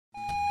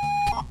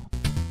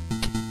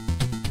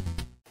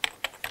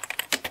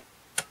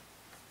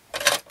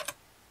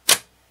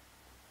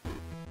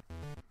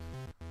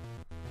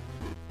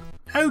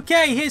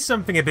Okay, here's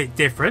something a bit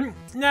different.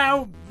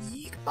 Now,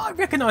 you might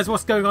recognise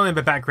what's going on in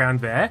the background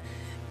there.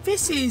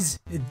 This is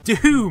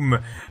Doom,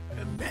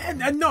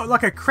 and not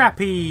like a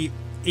crappy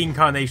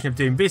incarnation of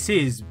Doom. This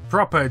is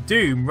proper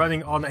Doom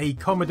running on a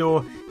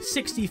Commodore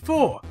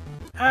 64.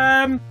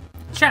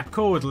 Chap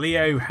called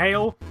Leo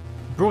Hale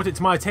brought it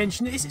to my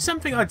attention. It's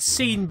something I'd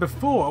seen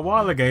before a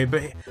while ago,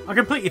 but I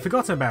completely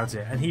forgotten about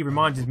it, and he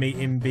reminded me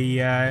in the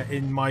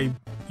in my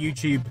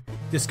YouTube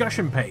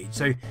discussion page.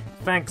 So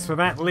thanks for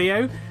that,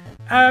 Leo.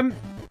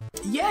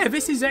 Yeah,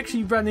 this is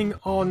actually running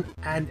on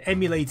an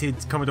emulated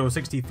Commodore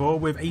 64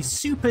 with a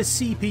super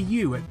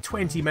CPU at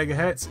 20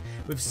 MHz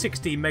with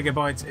 16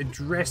 megabytes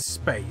address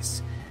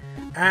space,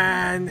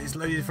 and it's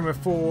loaded from a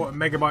 4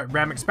 megabyte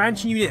RAM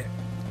expansion unit.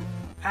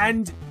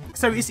 And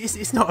so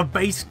it's not a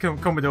base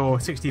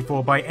Commodore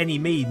 64 by any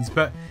means,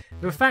 but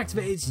the fact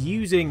that it's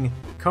using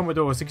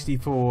Commodore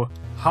 64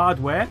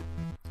 hardware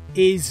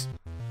is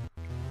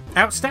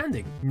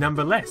outstanding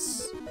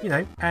nonetheless, you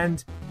know.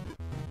 And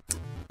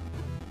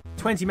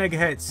 20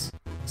 megahertz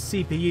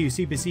CPU,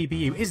 super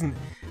CPU, isn't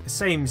the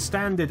same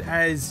standard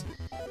as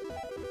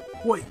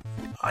what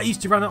I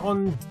used to run it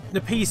on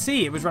the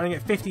PC. It was running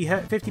at 50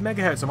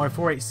 megahertz on my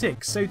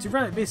 486. So to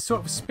run at this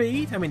sort of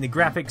speed, I mean, the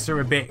graphics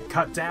are a bit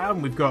cut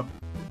down. We've got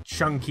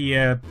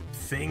chunkier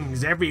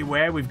things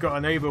everywhere. We've got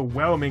an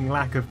overwhelming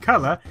lack of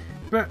colour.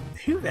 But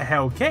who the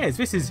hell cares?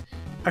 This is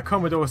a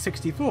Commodore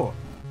 64.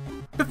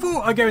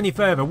 Before I go any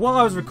further, while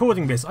I was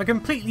recording this, I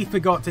completely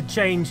forgot to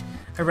change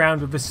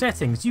around with the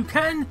settings. You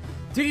can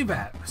do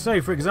that.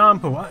 So, for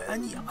example,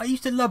 I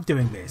used to love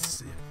doing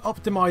this.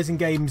 Optimising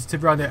games to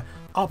run at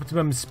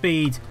optimum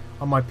speed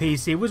on my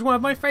PC was one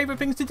of my favourite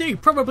things to do,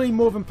 probably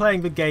more than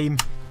playing the game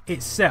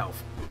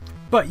itself.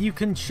 But you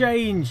can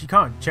change, you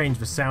can't change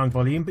the sound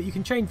volume, but you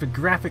can change the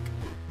graphic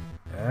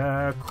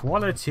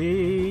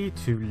quality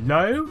to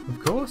low,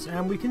 of course,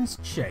 and we can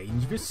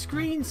change the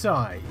screen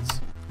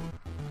size.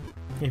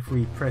 If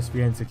we press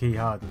the enter key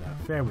hard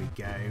enough, there we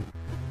go.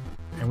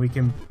 And we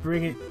can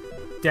bring it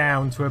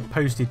down to a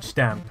postage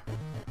stamp.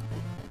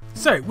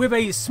 So, with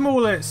a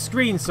smaller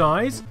screen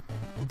size,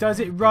 does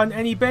it run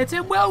any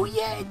better? Well,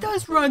 yeah, it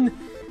does run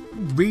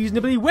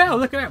reasonably well.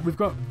 Look at that, we've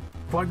got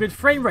quite good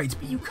frame rates,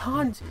 but you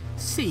can't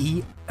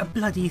see a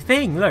bloody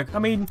thing. Look, I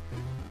mean,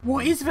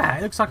 what is that?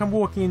 It looks like I'm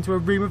walking into a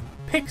room of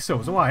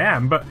pixels. Well, I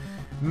am, but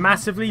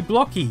massively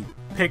blocky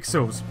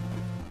pixels.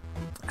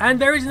 And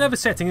there is another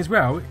setting as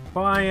well.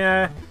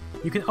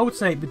 You can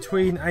alternate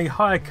between a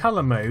higher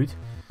colour mode,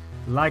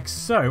 like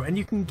so, and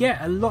you can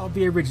get a lot of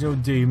the original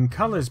Doom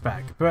colours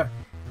back. But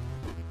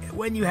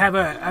when you have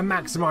a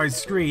maximised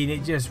screen,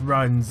 it just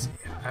runs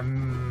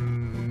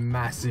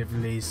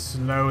massively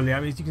slowly.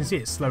 I mean, as you can see,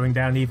 it's slowing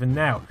down even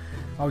now.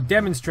 I'll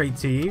demonstrate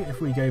to you if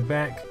we go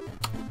back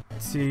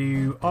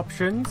to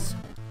options,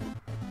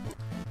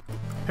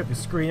 put the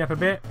screen up a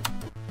bit,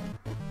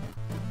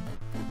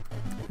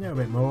 a little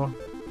bit more,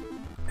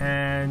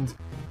 and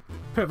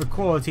put the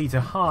quality to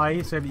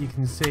high so that you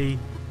can see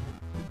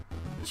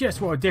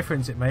just what a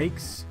difference it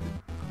makes.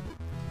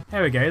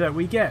 There we go, look,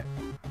 we get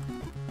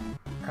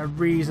a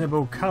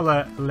reasonable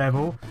colour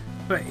level,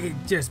 but it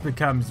just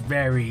becomes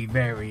very,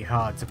 very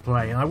hard to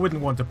play, and I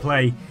wouldn't want to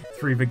play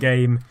through the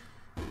game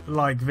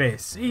like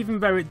this, even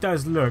though it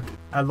does look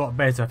a lot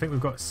better. I think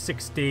we've got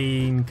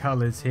 16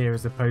 colours here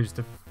as opposed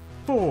to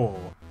 4.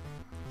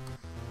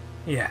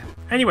 Yeah,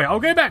 anyway, I'll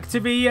go back to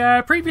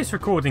the previous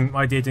recording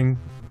I did and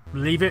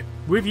leave it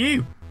with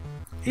you.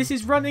 This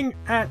is running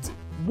at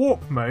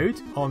warp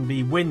mode on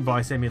the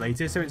WinVICE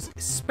emulator, so it's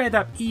sped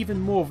up even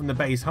more than the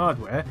base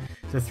hardware,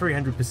 to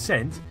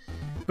 300%.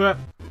 But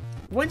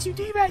once you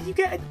do that, you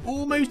get an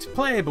almost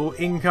playable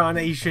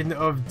incarnation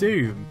of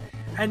Doom.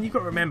 And you've got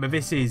to remember,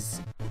 this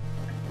is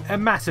a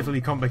massively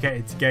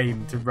complicated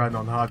game to run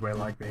on hardware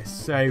like this,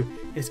 so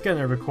it's going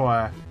to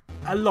require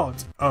a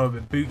lot of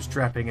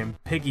bootstrapping and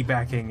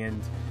piggybacking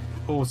and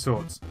all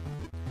sorts.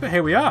 But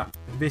here we are.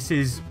 This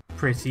is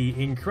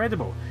pretty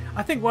incredible.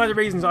 I think one of the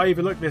reasons I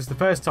overlooked this the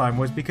first time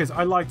was because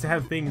I like to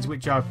have things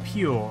which are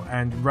pure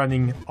and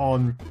running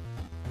on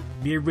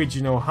the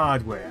original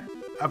hardware.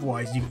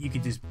 Otherwise you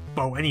could just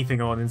bolt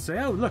anything on and say,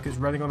 oh look, it's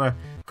running on a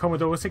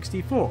Commodore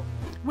 64,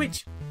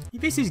 which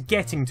this is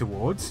getting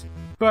towards,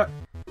 but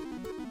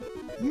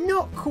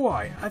not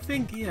quite. I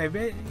think, you know,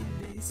 it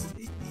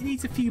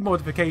needs a few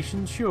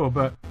modifications, sure,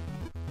 but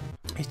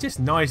it's just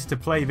nice to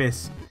play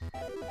this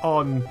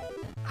on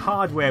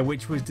hardware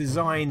which was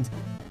designed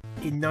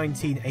in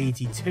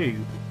 1982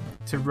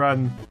 to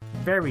run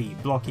very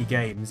blocky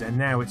games, and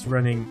now it's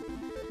running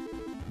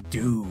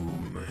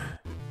Doom.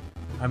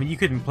 I mean, you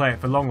couldn't play it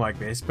for long like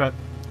this, but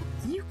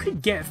you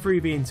could get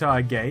through the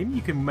entire game.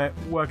 You can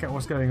work out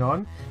what's going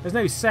on. There's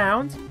no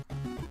sound.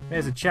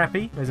 There's a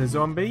chappie. There's a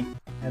zombie.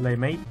 Hello,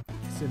 mate.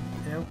 It's a,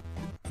 you know,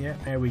 yeah,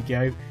 there we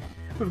go.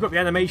 We've got the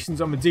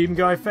animations on the Doom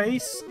guy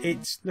face.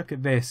 It's, look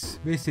at this.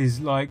 This is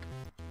like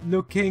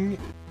looking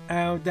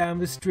out down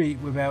the street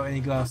without any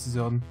glasses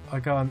on. I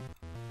can't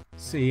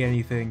see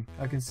anything.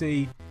 I can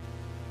see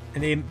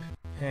an imp.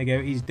 There you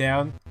go, he's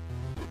down.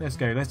 Let's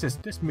go.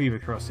 Let's move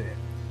across here.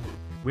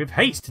 with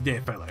haste,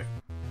 dear fellow.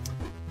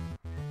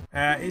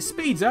 It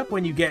speeds up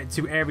when you get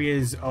to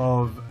areas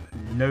of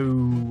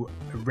low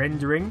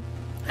rendering,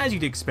 as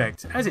you'd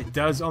expect, as it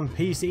does on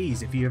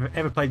PCs. If you've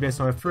ever played this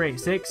on a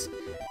 386,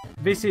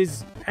 this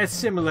is a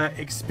similar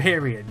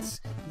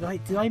experience.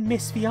 Did I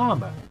miss the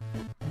armour?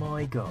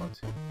 My god.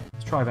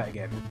 Let's try that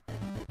again.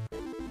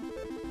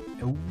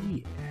 Oh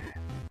yeah.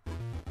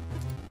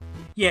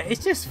 Yeah,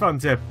 it's just fun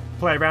to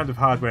play around with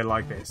hardware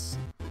like this.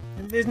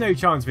 And there's no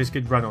chance this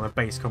could run on a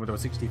base Commodore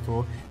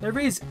 64. There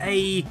is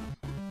a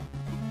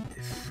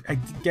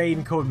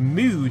game called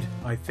Mood,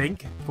 I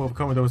think, for the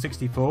Commodore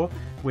 64,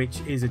 which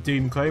is a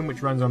Doom clone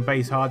which runs on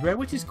base hardware,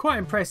 which is quite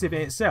impressive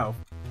in itself.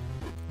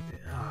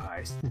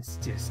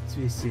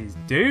 This is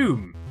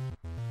Doom.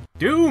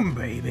 Doom,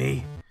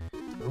 baby.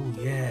 Oh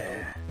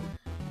yeah.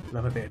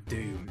 Love a bit of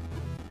Doom.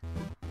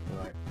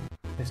 Right,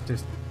 let's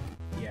just...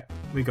 yeah,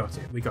 we got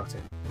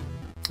it.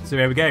 So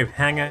there we go.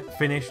 Hangar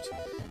finished.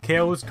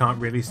 Kills, can't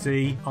really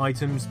see.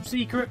 Items,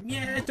 secret.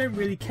 Yeah, don't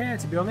really care,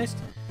 to be honest.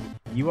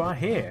 You are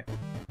here.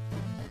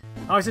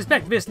 I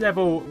suspect this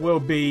level will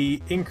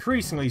be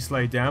increasingly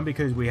slowed down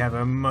because we have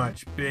a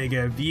much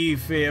bigger view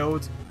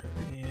field.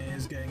 Yeah,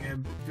 it's getting a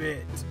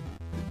bit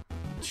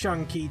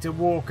chunky to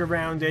walk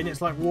around in.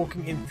 It's like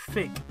walking in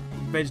thick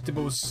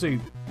vegetable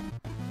soup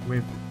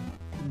with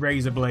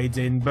razor blades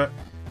in, but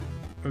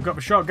we've got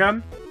the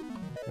shotgun.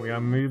 We are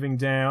moving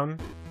down.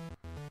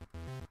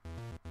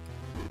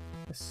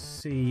 Let's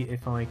see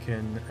if I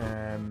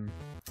can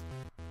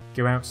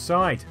go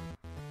outside.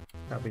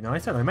 That'd be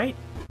nice. Hello, mate.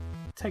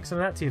 Take some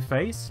of that to your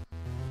face.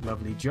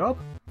 Lovely job.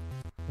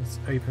 Let's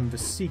open the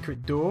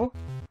secret door.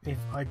 If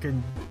I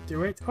can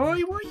do it. Oh,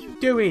 what are you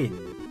doing?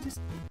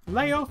 Just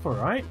lay off,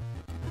 alright?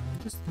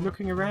 Just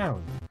looking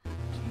around.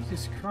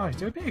 Jesus Christ.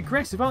 They're a bit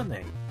aggressive, aren't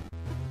they?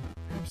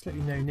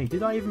 Absolutely no need.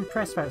 Did I even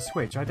press that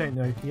switch? I don't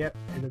know. Yep,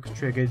 it looks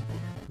triggered.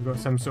 We've got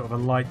some sort of a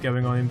light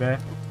going on in there.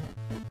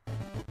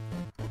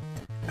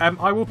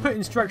 I will put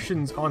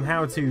instructions on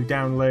how to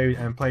download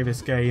and play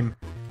this game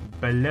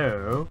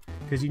below,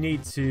 because you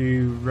need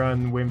to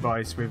run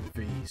WinVICE with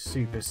the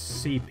Super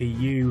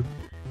CPU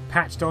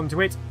patched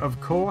onto it,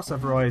 of course,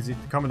 otherwise the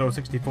Commodore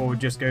 64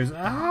 just goes,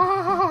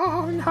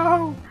 oh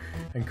no,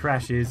 and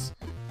crashes.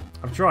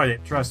 I've tried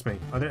it, trust me.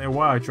 I don't know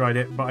why I tried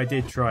it, but I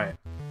did try it.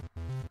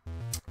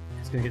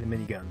 Let's go get the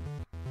minigun.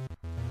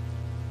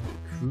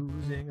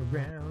 Cruising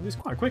around. It's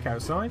quite quick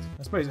outside.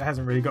 I suppose it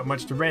hasn't really got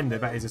much to render.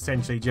 That is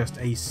essentially just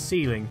a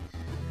ceiling,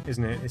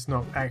 isn't it? It's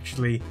not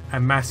actually a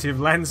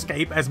massive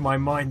landscape as my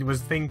mind was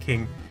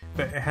thinking,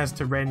 but it has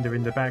to render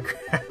in the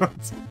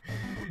background.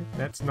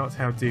 That's not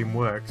how Doom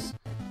works.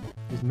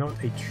 It's not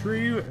a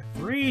true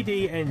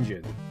 3D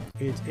engine.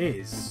 It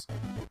is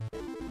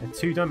a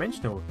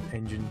two-dimensional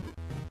engine.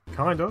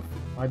 Kind of,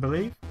 I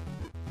believe.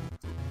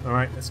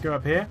 Alright, let's go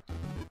up here.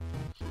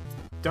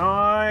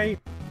 Die!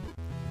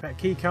 That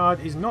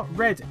keycard is not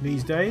red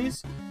these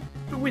days,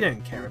 but we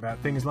don't care about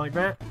things like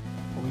that.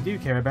 What we do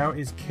care about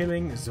is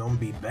killing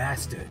zombie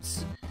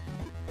bastards.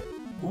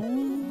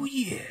 Ooh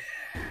yeah!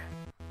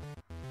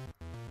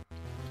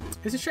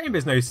 It's a shame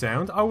there's no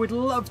sound. I would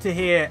love to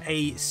hear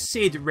a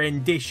SID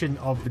rendition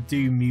of the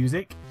Doom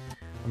music.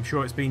 I'm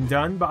sure it's been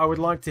done, but I would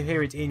like to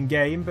hear it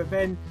in-game, but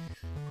then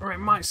it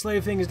might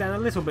slow things down a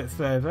little bit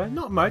further.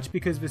 Not much,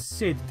 because the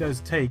SID does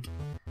take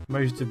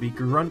most of the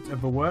grunt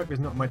of the work. There's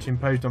not much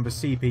imposed on the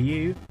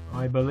CPU,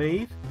 I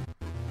believe.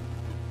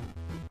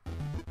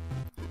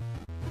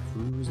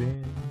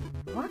 Cruising.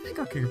 I think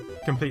I could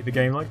complete the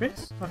game like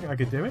this. I think I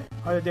could do it.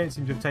 I don't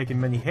seem to have taken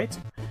many hits.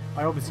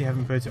 I obviously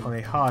haven't put it on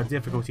a hard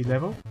difficulty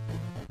level.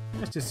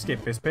 Let's just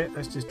skip this bit.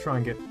 Let's just try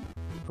and get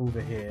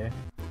over here.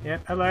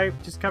 Yep, hello,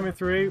 just coming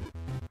through.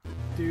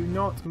 Do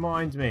not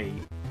mind me,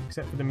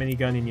 except for the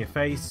minigun in your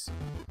face.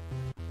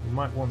 You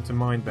might want to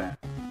mind that.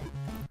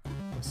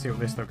 Let's see what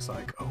this looks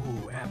like.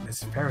 Oh,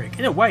 atmospheric.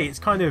 In a way, it's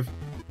kind of...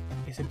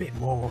 it's a bit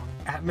more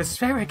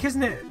atmospheric,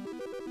 isn't it?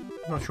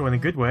 I'm not sure in a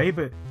good way,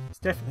 but it's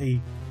definitely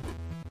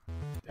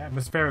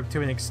atmospheric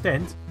to an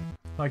extent.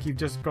 Like you've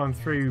just gone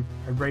through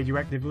a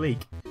radioactive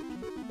leak.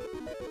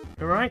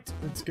 Alright,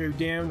 let's go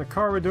down the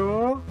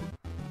corridor.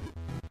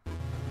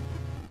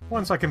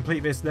 Once I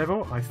complete this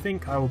level, I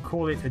think I will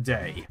call it a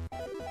day.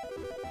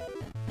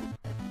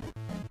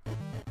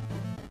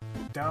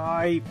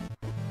 Die,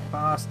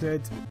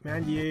 bastard.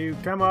 And you.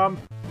 Come on,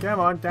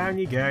 down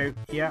you go.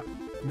 Yep,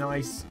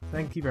 nice.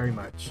 Thank you very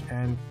much.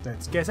 And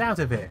let's get out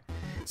of here.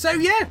 So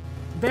yeah,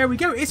 there we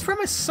go. It's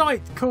from a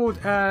site called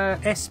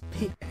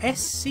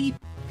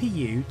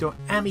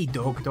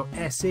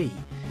scpu.amidog.se.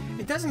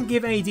 It doesn't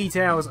give any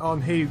details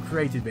on who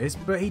created this,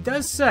 but he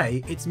does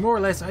say it's more or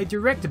less a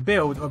direct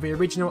build of the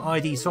original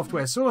ID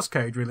software source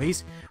code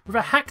release with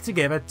a hacked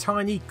together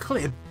tiny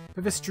clip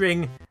for the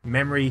string,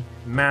 memory,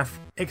 math,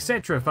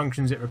 etc.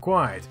 functions it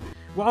required.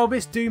 While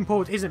this Doom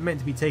port isn't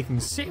meant to be taken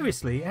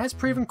seriously, it has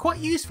proven quite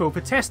useful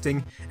for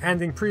testing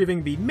and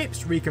improving the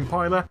MIPS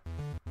recompiler,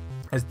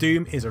 as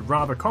Doom is a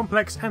rather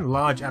complex and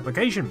large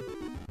application.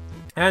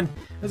 And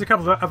there's a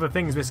couple of other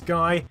things this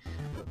guy,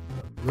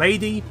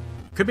 lady,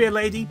 could be a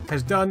lady,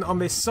 has done on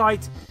this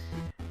site.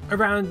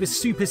 around the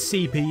Super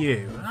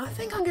CPU. I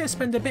think I'm going to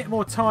spend a bit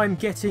more time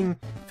getting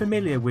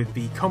familiar with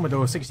the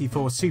Commodore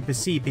 64 Super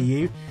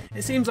CPU.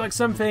 It seems like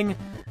something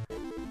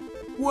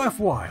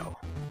worthwhile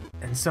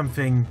and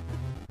something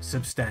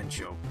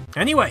substantial.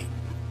 Anyway,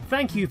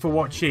 thank you for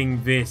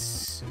watching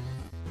this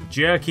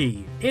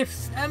jerky,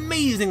 if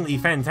amazingly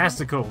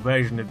fantastical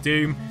version of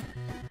Doom.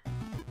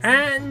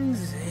 And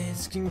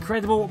it's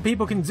incredible what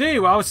people can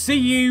do. I'll see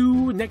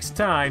you next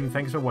time.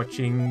 Thanks for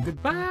watching.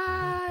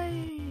 Goodbye.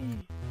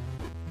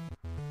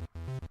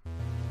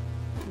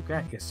 Look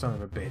at you, son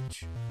of a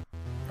bitch.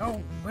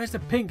 Oh, where's the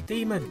pink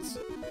demons?